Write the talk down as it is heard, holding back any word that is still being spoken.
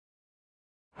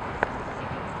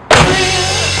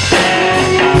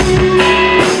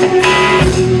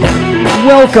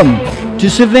Welcome to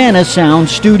Savannah Sound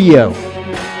Studio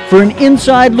for an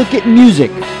inside look at music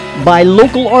by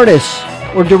local artists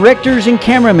or directors and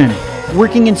cameramen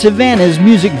working in Savannah's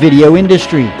music video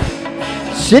industry.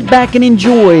 Sit back and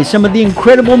enjoy some of the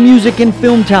incredible music and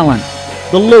film talent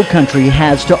the Lowcountry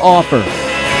has to offer.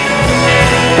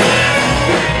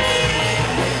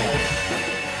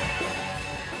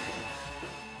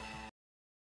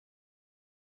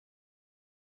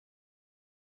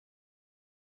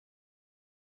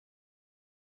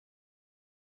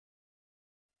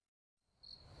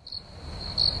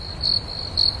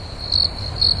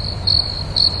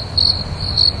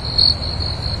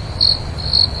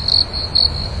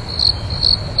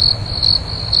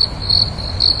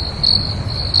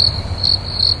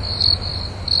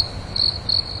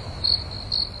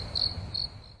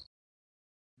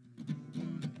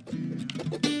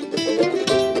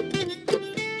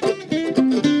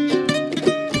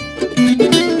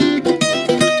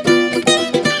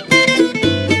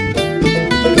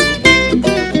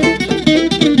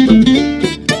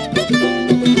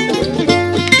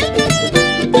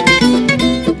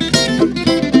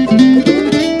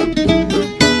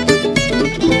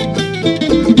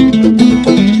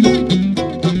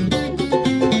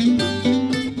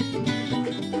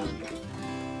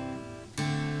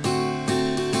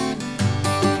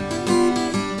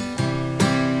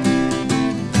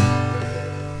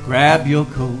 Grab your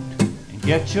coat and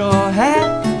get your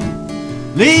hat.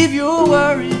 Leave your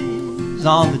worries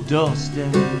on the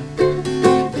doorstep.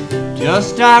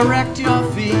 Just direct your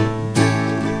feet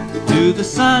to the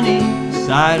sunny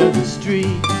side of the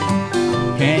street.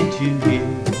 Can't you hear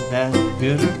that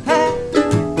pitter pat?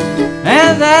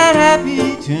 And that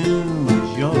happy tune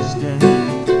is your step.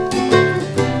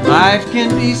 Life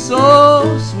can be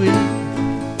so sweet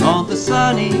on the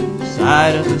sunny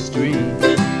side of the street.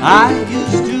 I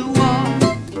used to walk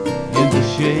in the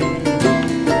shade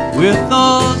with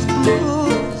those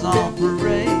blues on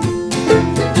parade.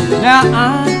 Now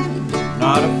I'm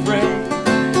not afraid.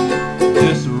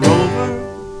 This rover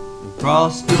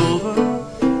crossed over.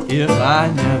 If I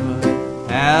never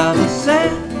have a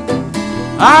cent,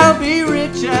 I'll be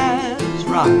rich as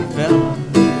Rockefeller.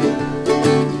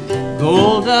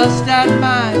 Gold dust at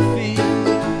my feet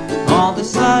on the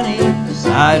sunny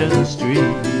side of the street.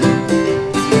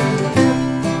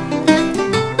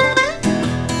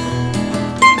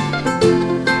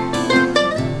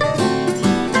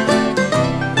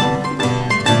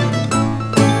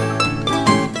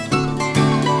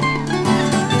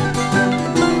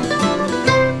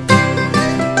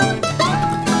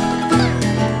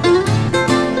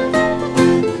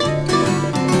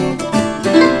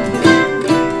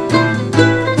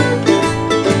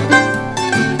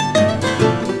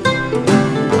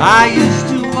 I used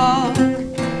to walk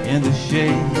in the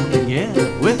shade, yeah,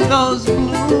 with those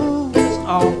blues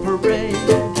on parade.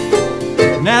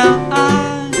 Now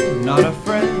I'm not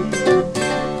afraid.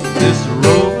 This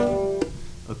rover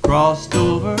crossed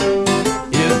over.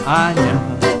 If I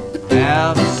never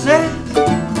have a cent,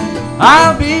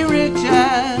 I'll be rich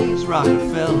as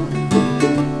Rockefeller.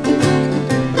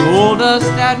 Gold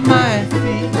dust at my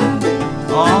feet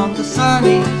on the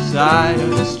sunny side of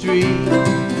the street.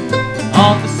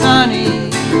 On the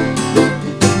sunny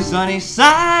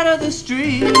side of the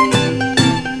street.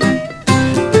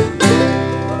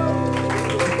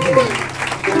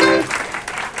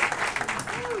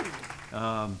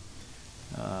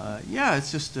 Yeah,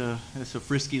 it's just it's a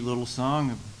frisky little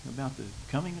song about the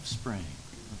coming of spring.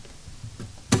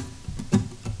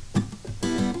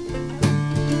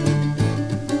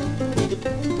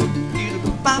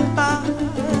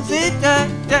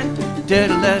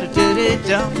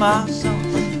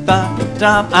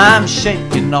 I'm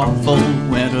shaking off old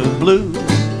winter blues,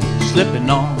 slipping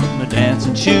on my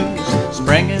dancing shoes.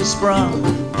 Spring has sprung,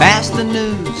 past the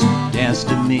news. Dance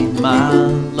to me, my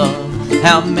love.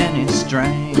 How many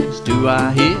strings do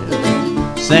I hear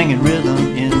singing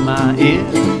rhythm in my ear?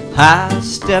 High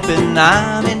stepping,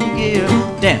 I'm in gear.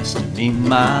 Dance to me,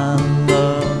 my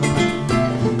love.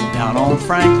 Down on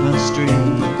Franklin Street,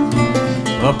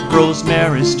 up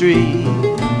Rosemary Street,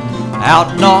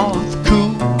 out north Cool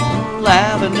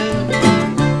Avenue,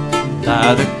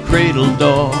 by the cradle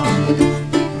door.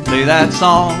 Play that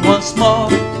song once more.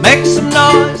 Make some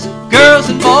noise, girls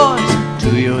and boys,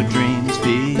 till your dreams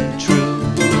be true.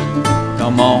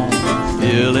 Come on,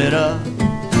 fill it up.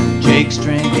 Jake's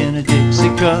drinking a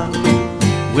Dixie cup.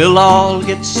 We'll all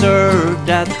get served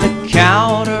at the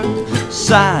counter,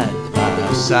 side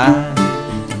by side.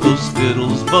 Those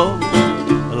fiddles bow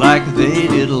like they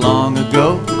did long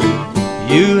ago.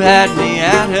 You had me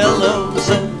at hello,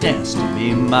 so dance to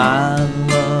me, my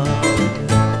love.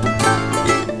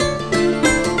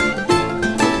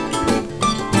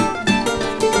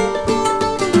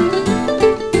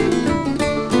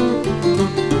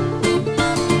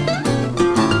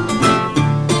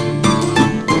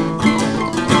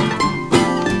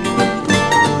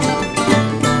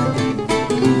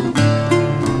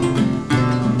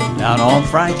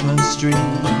 Franklin Street,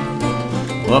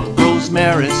 up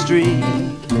Rosemary Street,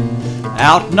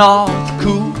 out North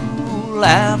Cool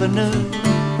Avenue,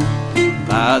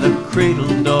 by the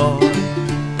cradle door.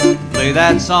 Play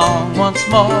that song once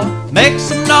more, make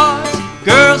some noise,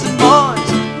 girls and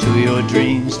boys, till your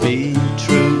dreams be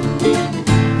true.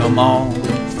 Come on,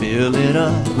 fill it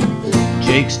up,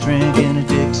 Jake's drinking a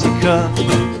Dixie cup.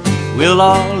 We'll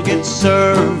all get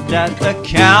served at the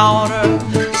counter,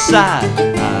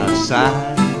 side by side.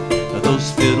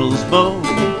 Those fiddles bow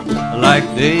like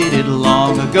they did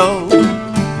long ago.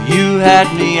 You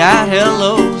had me at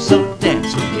hello, so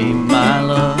dance with me, my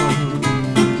love.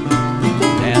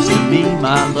 Dance to me,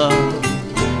 my love.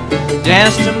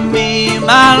 Dance to me,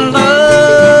 my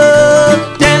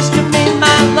love. Dance to me,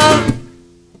 my love.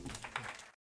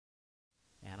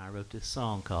 And I wrote this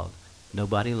song called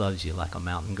Nobody Loves You Like a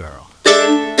Mountain Girl.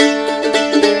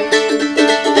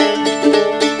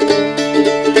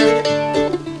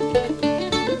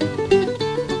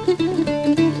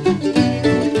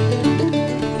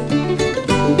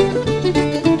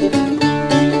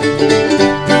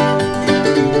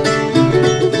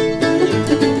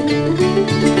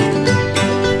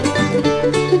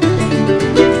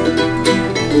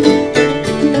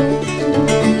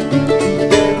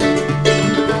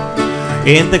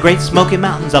 In the Great Smoky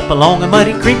Mountains up along a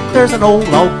muddy creek, there's an old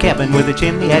log cabin with a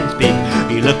chimney at its peak.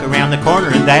 You look around the corner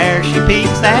and there she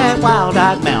peeks, that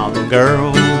wild-eyed mountain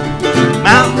girl.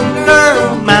 Mountain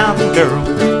girl, mountain girl,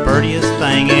 prettiest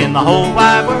thing in the whole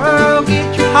wide world.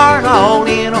 Get your heart all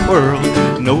in a whirl.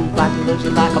 Nobody loves you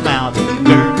like a mountain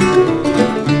girl.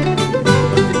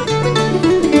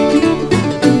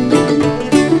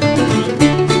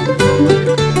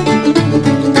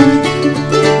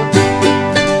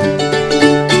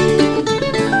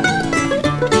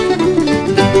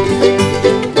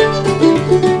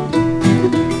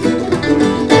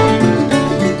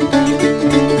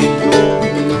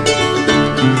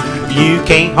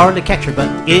 Can't hardly catch her, but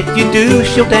if you do,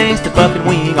 she'll dance the buck and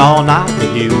wing all night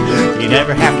with you. You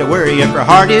never have to worry if her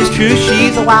heart is true.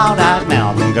 She's a wild-eyed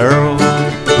mountain girl.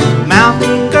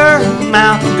 Mountain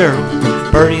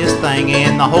girl, prettiest thing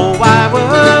in the whole wide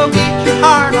world. Get your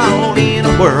heart all in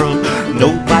a whirl.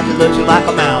 Nobody loves you like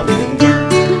a mountain girl.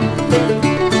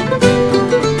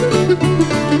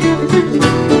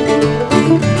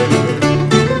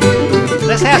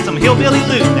 Let's have some hillbilly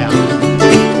loot now.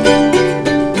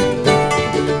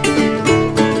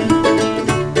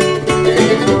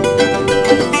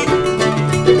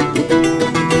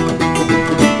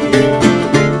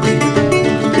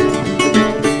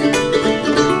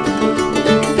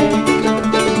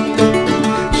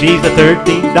 She's the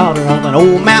 13th daughter of an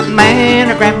old mountain man.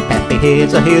 Her grandpappy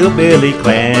heads a hillbilly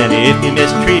clan. If you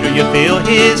mistreat her, you'll feel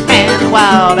his hand.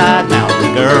 Wild-eyed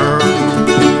mountain girl.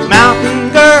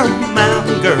 Mountain girl,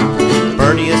 mountain girl,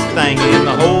 prettiest thing in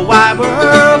the whole wide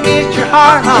world. Get your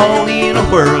heart all in a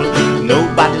whirl.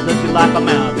 Nobody loves you like a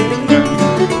mountain girl.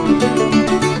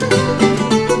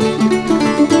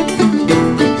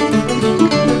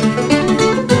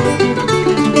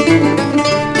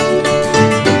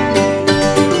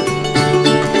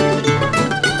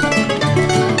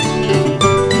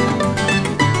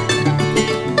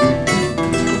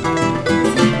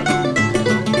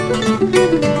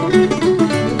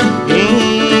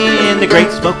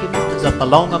 Great Smoky Mountains up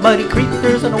along a muddy creek,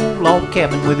 there's an old log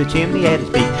cabin with a chimney at its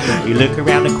peak. You look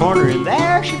around the corner and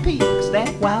there she peeks,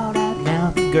 that wild-eyed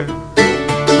mountain girl.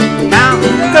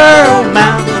 Mountain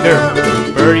girl,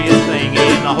 prettiest thing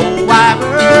in the whole wide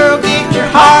world. Get your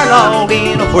heart all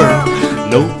in a whirl.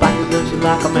 Nobody loves you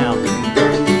like a mountain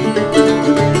girl.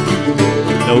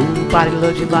 Nobody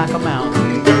loves you like a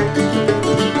mountain girl.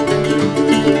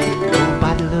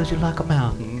 Nobody loves you like a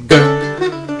mountain girl.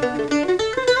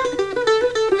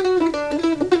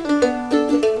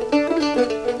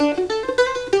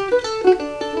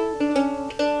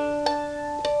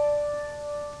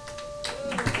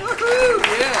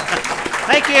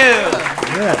 Thank you.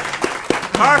 Good.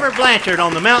 Carver Blanchard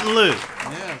on the Mountain Loop.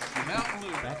 Yes, the Mountain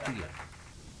Loop. Back to you.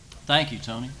 Thank you,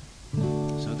 Tony.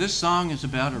 So this song is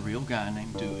about a real guy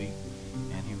named Dewey,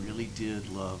 and he really did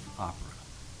love opera.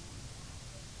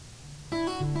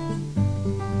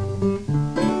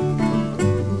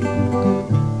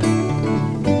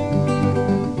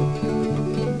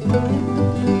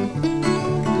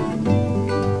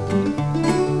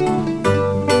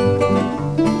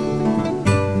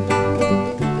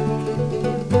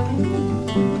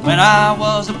 When I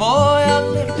was a boy, I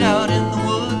lived out in the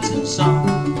woods and saw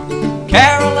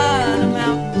Carolina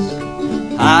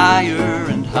mountains higher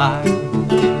and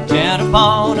higher. Tent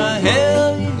upon a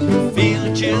hill, you could feel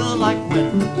a chill like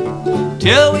winter,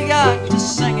 till we got to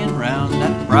singing round that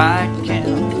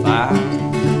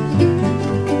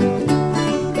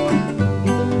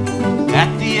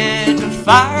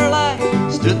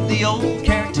stood the old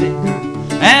caretaker,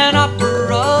 an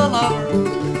opera lover.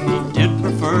 He did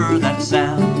prefer that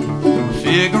sound.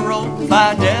 Figaro,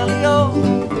 Fidelio,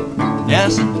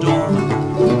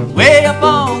 Desdemona, way up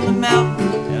on the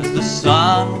mountain as the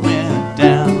sun went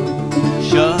down.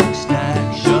 Shuck,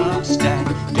 stack,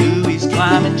 Dewey's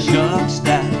climbing shuck,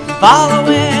 stack,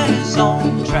 following his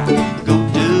own track. Go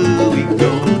Dewey,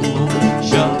 go.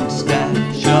 Shuck,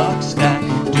 stack,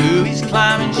 Dewey's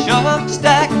climbing shuck,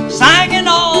 stack, singing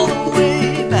all the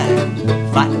way back.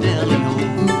 Fidelio.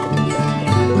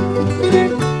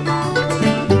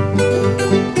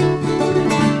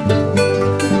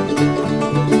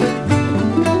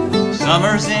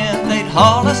 Summers in, they'd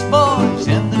haul us boys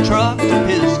in the truck to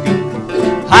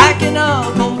Pisgah, hiking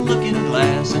up old Looking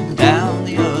Glass and down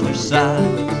the other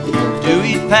side.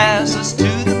 Dewey'd pass us to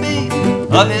the beat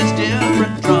of his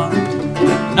different drums.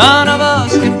 None of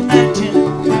us could match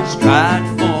him, stride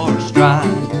for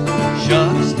stride.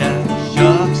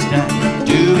 Shuck, stack,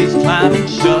 Dewey's climbing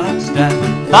shuck, stack,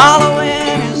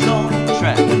 following his own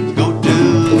track. Go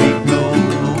Dewey, go.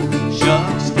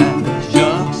 Shuck, stack,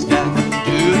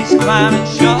 Dewey's climbing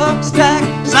shuck, stack,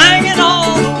 singing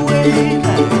all the way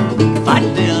back.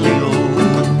 Fidelio.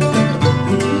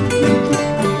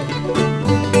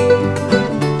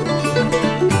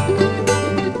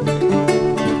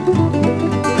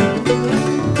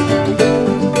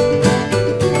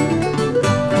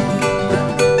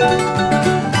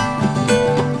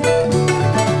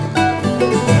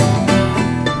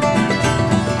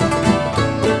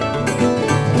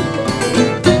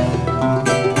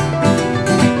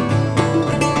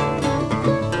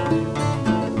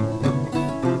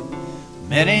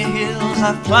 Many hills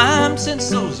I've climbed since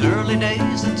those early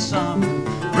days in summer,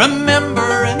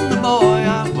 remembering the boy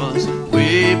I was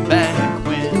way back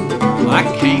when. I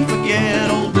can't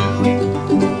forget old Dewey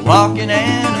walking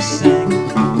and a singing,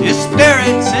 his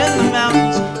spirits in the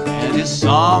mountains and his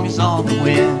song is on the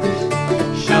wind.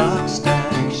 Shuck, stack,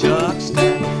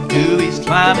 Dewey's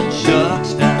climbing shuck,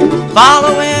 stack,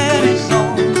 following his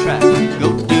own track.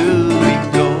 Go Dewey,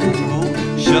 go.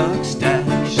 Shuck, stack,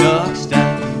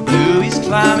 Dewey's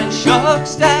climbing shuck,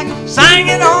 stack,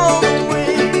 singing all the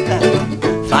way back.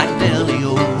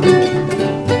 Fidelio.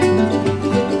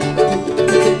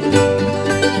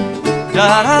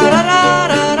 Da da da da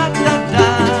da da da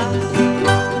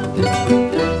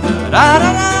da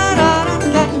da da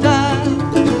da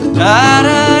da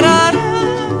da da.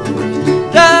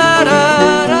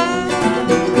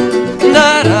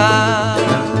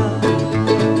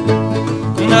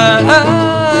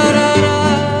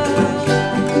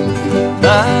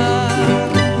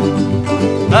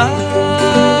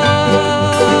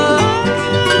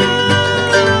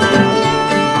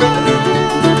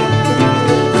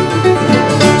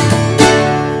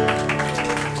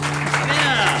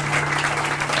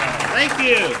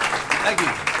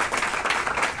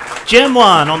 Jim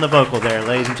Wan on the vocal there,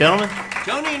 ladies and gentlemen.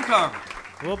 Tony and Carmen.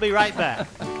 We'll be right back.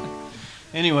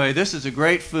 Anyway, this is a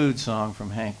great food song from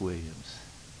Hank Williams.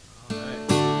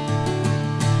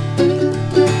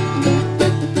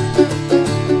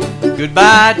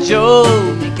 Goodbye, Joe,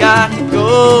 you got to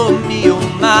go, me oh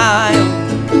my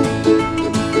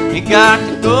oh. You got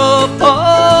to go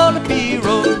for the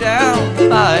B-road down the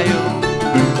bayou.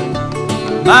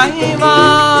 My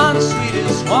Yvonne,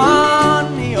 sweetest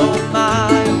one, me oh my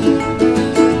oh.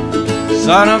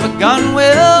 Son of a gun,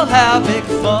 we'll have big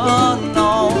fun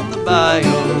on the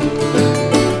bayou.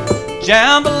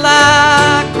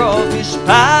 Jambalaya, crawfish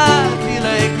pie,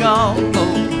 filet gumbo.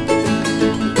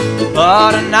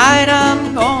 For tonight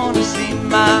I'm gonna see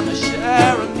my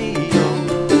Michelle Mio.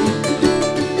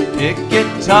 Pick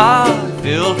guitar,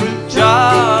 fill fruit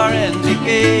jar, and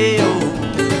decay-o.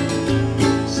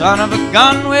 Son of a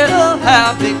gun, we'll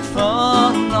have big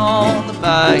fun on the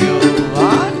bayou.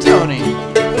 Ah, Tony.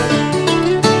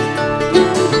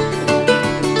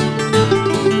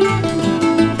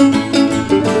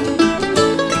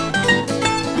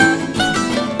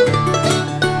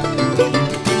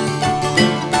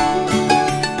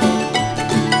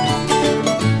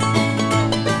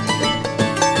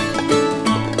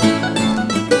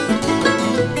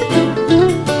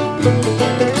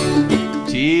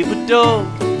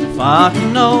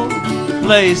 Fontenot, the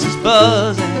place is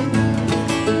buzzing.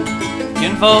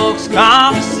 Kinfolks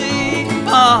come to see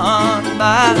fun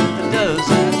by the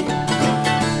dozen.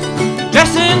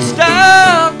 Dress in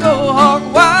style, go hog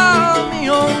wild, me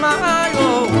oh my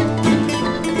oh.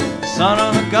 Son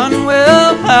of a gun,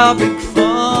 we'll have big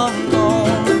fun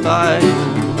on the bayou.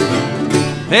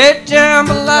 Hey,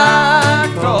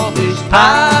 jambalaya, crawfish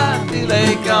pie,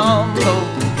 filet gumbo.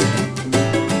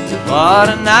 For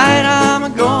tonight I'm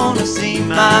gonna see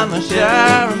my Michelle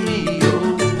share of me,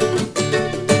 oh.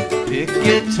 Pick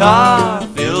guitar,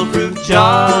 fill fruit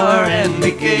jar, and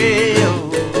be gay, oh.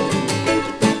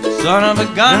 Son of a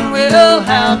gun, we'll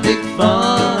have big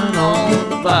fun on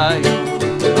the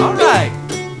bayou. All right.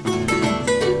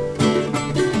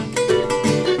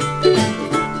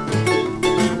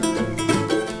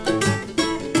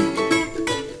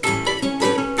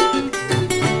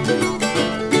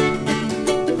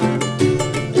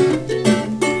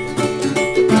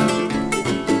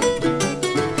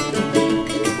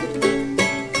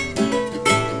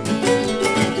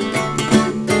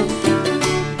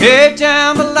 Hey,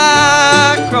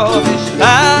 jambalaya, crawfish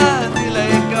pie,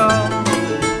 filet gone.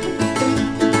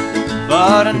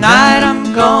 For tonight I'm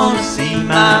gonna see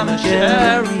Mama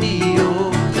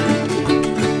Cherimio.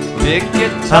 Pick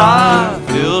guitar,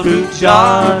 fill fruit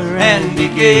jar, and be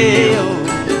gay, oh.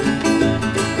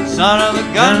 Son of a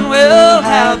gun, we'll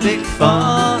have big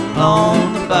fun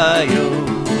on the bayou.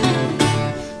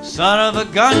 Son of a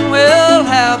gun, we'll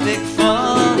have big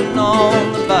fun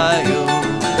on the bayou.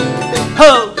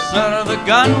 Ho! Son of a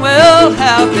gun, we'll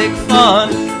have big fun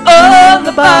on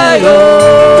the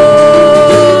bayou.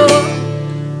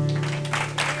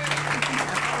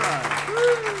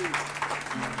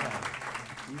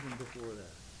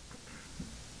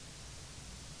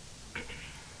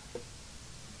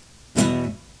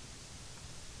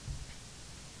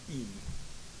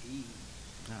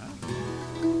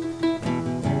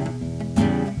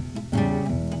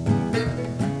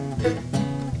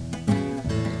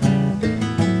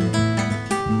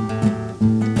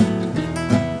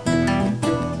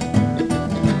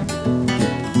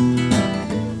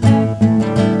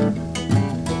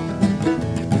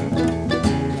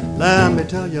 Let me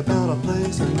tell you about a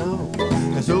place I know.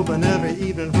 It's open every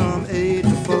evening from 8 to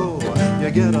 4.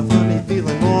 You get a funny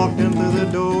feeling walking through the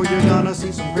door. You're gonna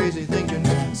see some crazy things you've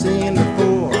never seen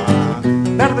before.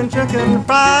 Better than chicken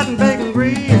fried and bacon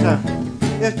grease.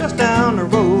 It's just down the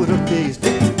road a piece.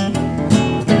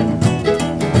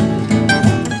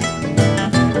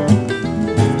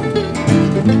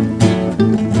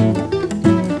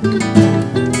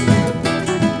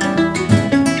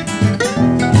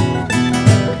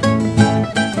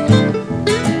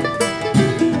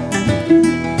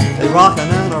 Rocking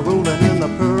and a-rolling in the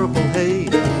purple haze.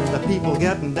 The people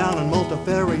getting down in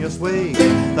multifarious ways.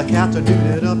 The cats are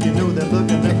duded up, you know they're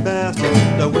looking their best.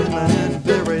 The women in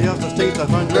various states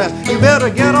of undress. You better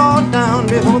get on down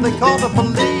before they call the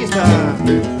police.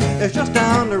 It's just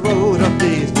down the road a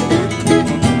piece.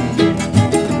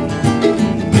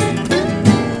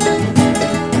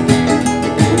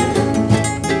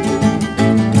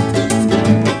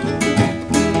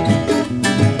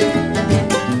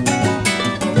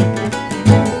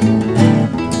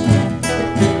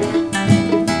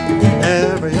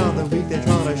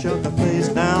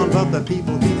 The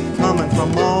people keep coming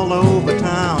from all over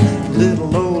town.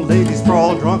 Little old ladies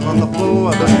sprawl drunk on the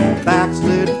floor. The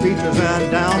backslid preachers and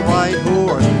downright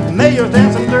whores. Mayors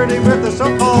dancing dirty with the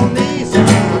so-called niece.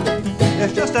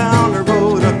 It's just down the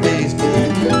road a piece.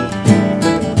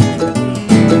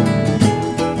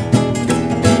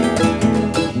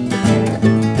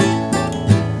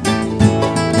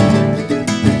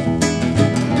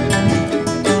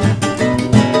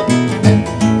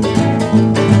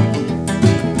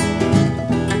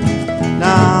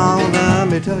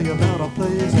 Tell you about a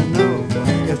place I know.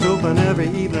 It's open every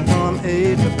evening from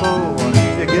 8 to 4.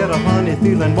 You get a funny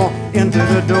feeling, walk into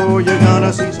the door. You're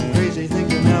gonna see some crazy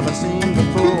things you've never seen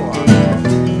before.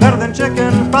 Better than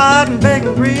chicken fried and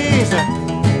bacon grease.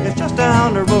 It's just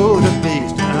down the road a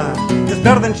piece. It's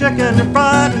better than chicken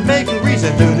fried and bacon grease.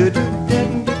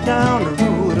 Down the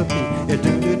road a piece.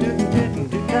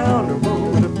 Down the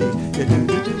road a piece.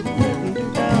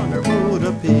 Down the road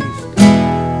a piece.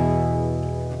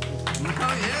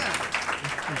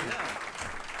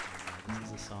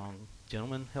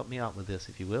 Gentlemen, help me out with this,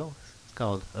 if you will. It's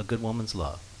called A Good Woman's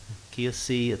Love. Key of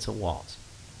C, it's a waltz.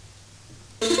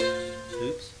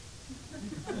 Oops.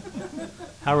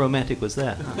 How romantic was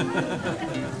that?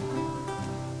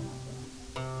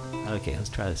 Okay, let's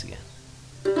try this again.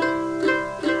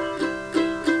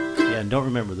 Yeah, and don't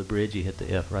remember the bridge, you hit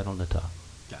the F right on the top.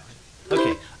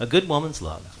 Okay, A Good Woman's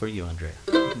Love for you, Andrea.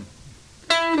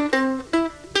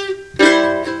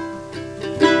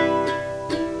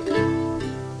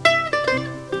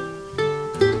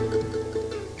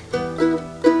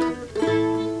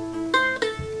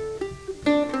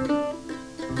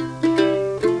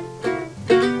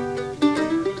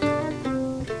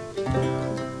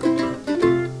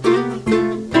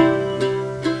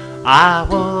 I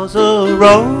was a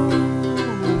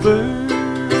rover,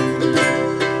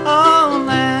 all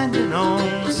landing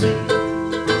on the sea.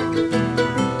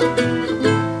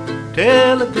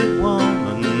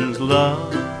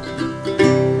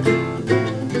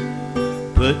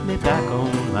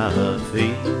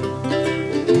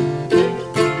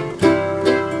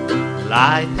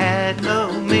 Life had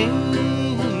no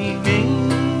meaning.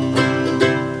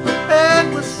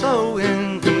 It was so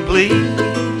incomplete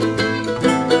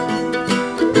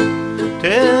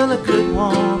till a good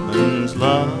woman's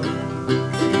love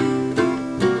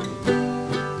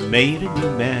made a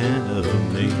new man of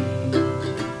me.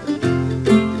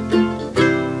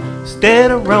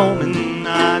 Instead of roaming,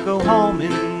 I go home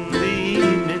in the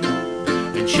evening,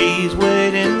 and she's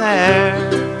waiting there.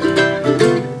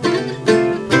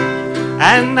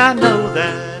 And I know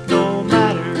that no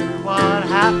matter what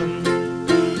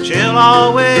happens, she'll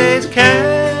always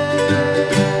care.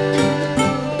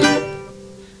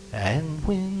 And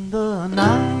when the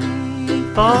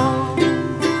night falls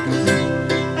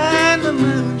and the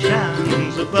moon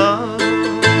shines above,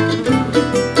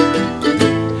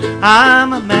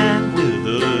 I'm a man with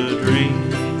a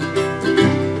dream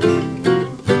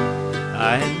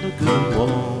and a good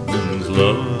woman's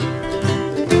love.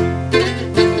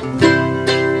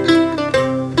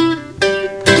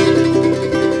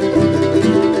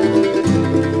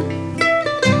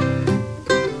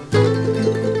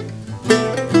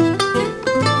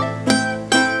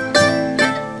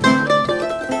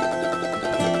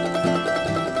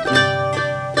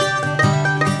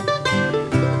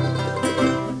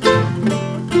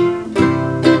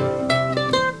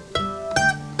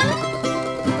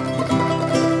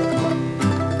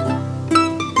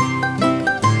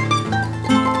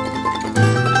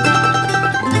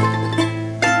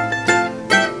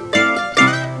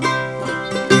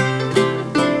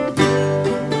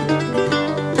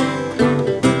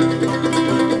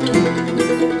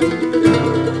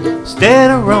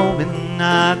 Instead of roaming,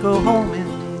 I go home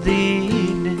in the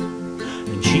evening,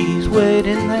 and she's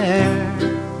waiting there.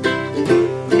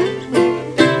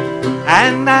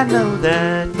 And I know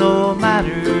that no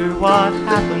matter what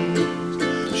happens,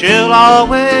 she'll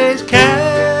always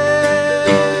care.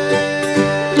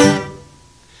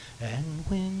 And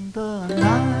when the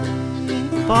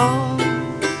night falls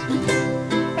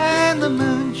and the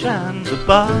moon shines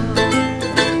above,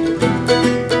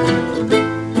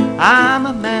 I'm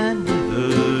a man with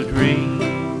a dream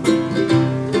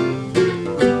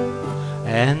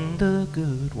and a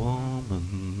good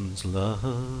woman's love.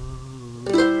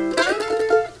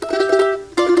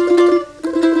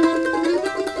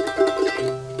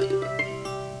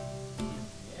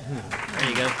 There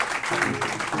you go.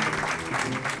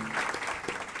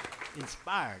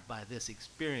 Inspired by this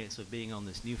experience of being on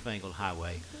this newfangled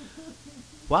highway,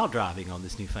 while driving on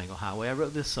this newfangled highway, I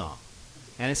wrote this song,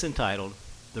 and it's entitled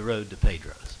The Road to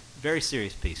Pedro's. Very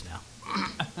serious piece now.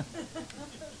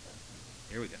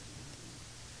 Here we go.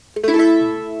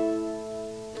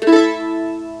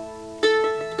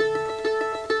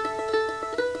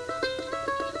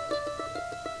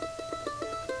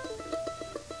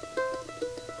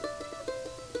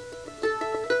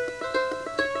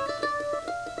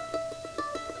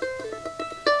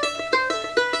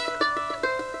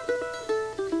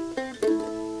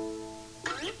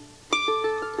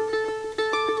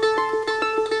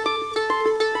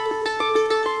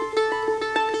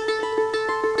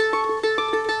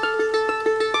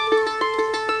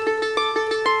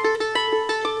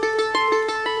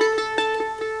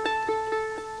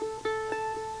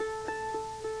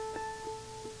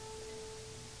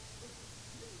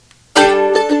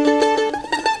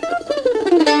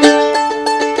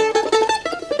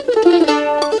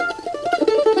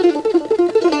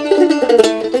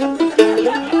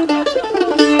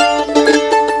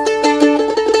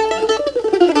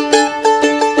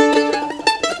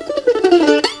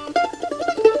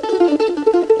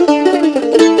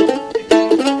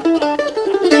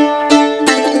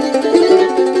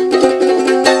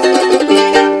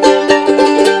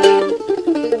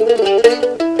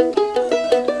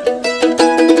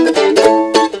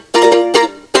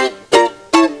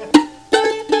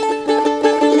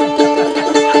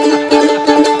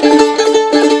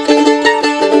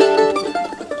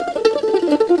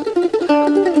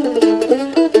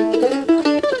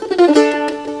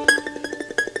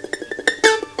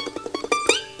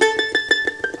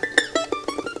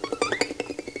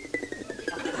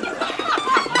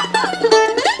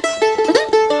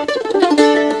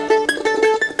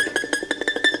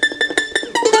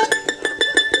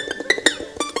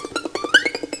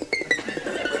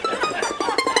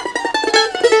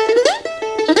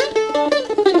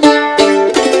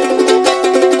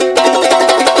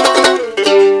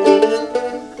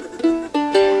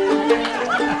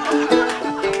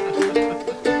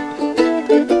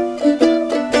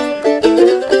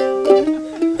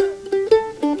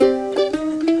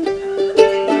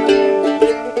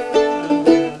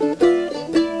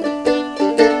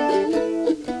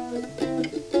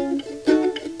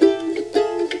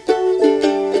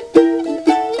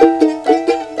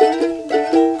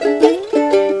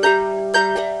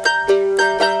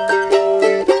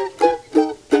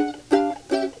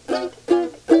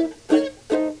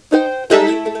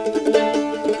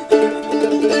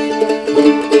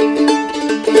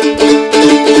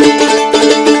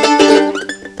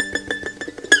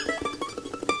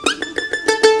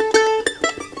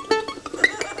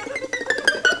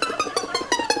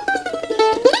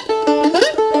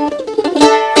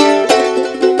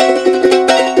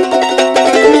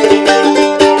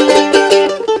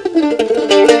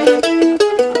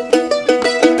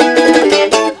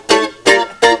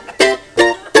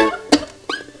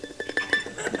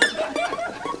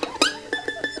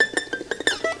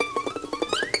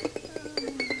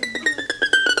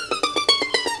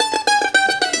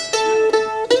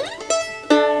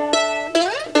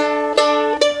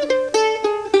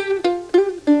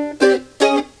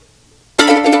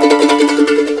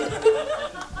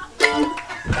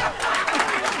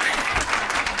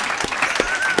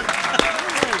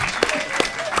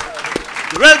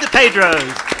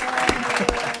 Pedros.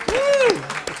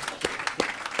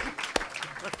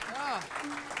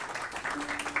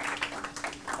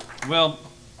 Well,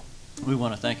 we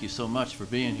want to thank you so much for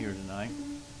being here tonight.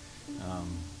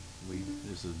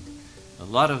 There's a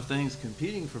lot of things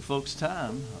competing for folks'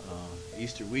 time,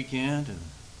 Easter weekend and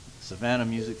Savannah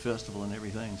Music Festival and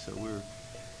everything, so we're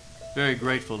very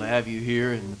grateful to have you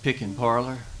here in the Pickin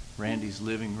Parlor, Randy's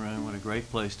living room. What a great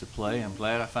place to play. I'm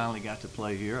glad I finally got to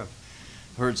play here. I've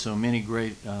heard so many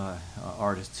great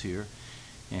artists here,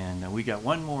 and we got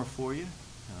one more for you.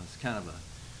 It's kind of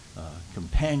a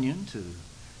companion to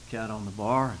Cat on the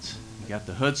Bar. You got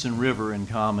the Hudson River in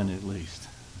common at least.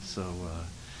 So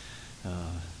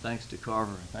thanks to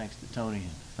Carver, and thanks to Tony,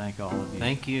 and thank all of you.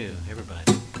 Thank you, everybody.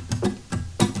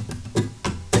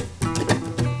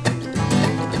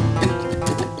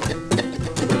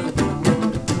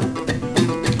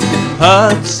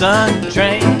 Hudson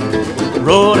train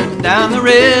rolling down the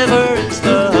river. It's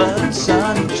the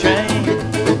Hudson train.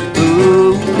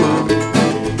 Ooh, ooh.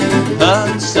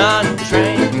 Hudson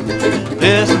train.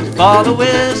 Listen for the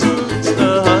whistle. It's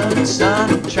the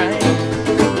Hudson train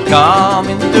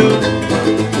coming through.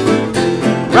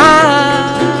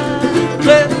 Rhine,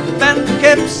 Cliff, and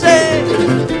Poughkeepsie,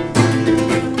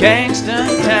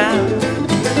 Kingston town.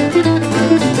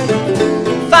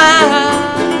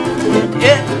 Fine,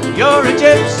 yeah, you're a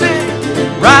gypsy.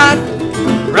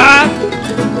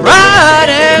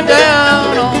 Riding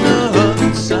down on the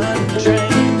Hudson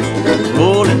train,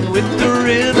 rolling with the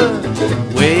river,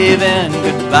 waving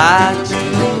goodbye to you.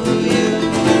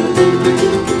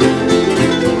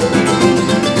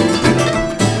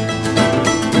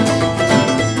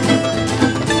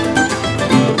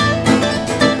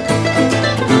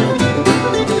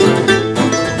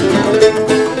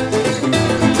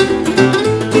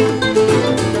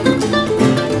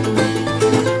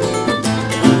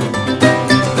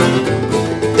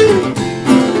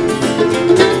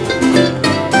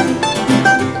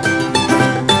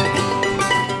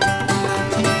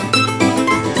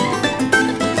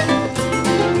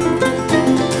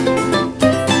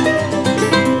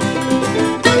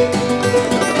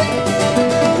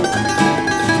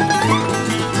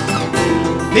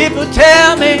 People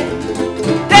tell me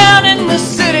down in the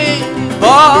city,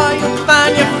 boy, you'll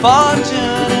find your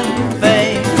fortune and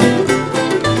fame.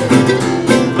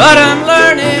 But I'm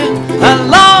learning how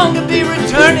long to be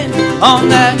returning on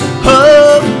that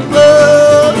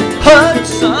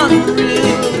Hudson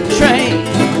River train.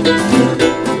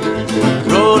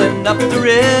 Rolling up the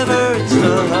river, it's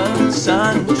the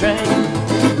Hudson train.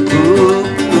 Ooh,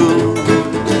 ooh,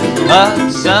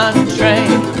 Hudson train.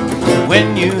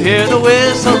 When you hear the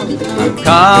whistle, I'm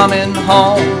coming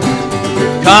home,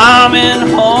 coming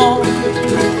home,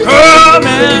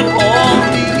 coming home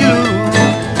to you.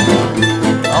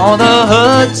 On the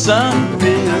Hudson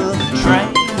River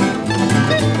train,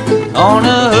 on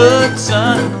the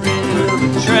Hudson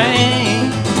River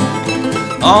train,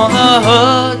 on the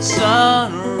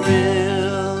Hudson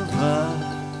River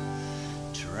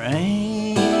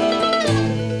train.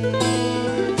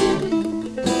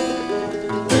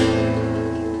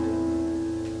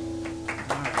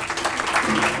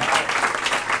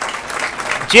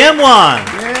 Jim Wan,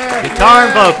 guitar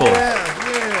and vocals.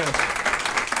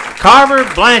 Carver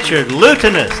Blanchard,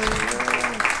 lutenist.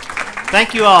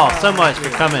 Thank you all so much for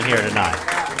coming here tonight.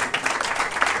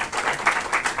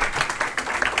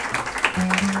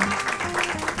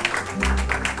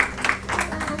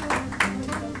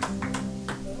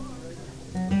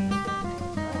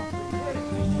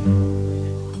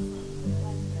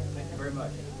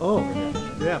 Oh,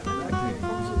 yeah.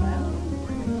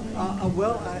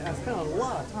 Well, I spent a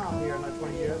lot of time here in my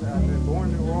 20 years. I've been born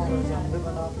in New Orleans. I'm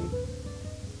living up here.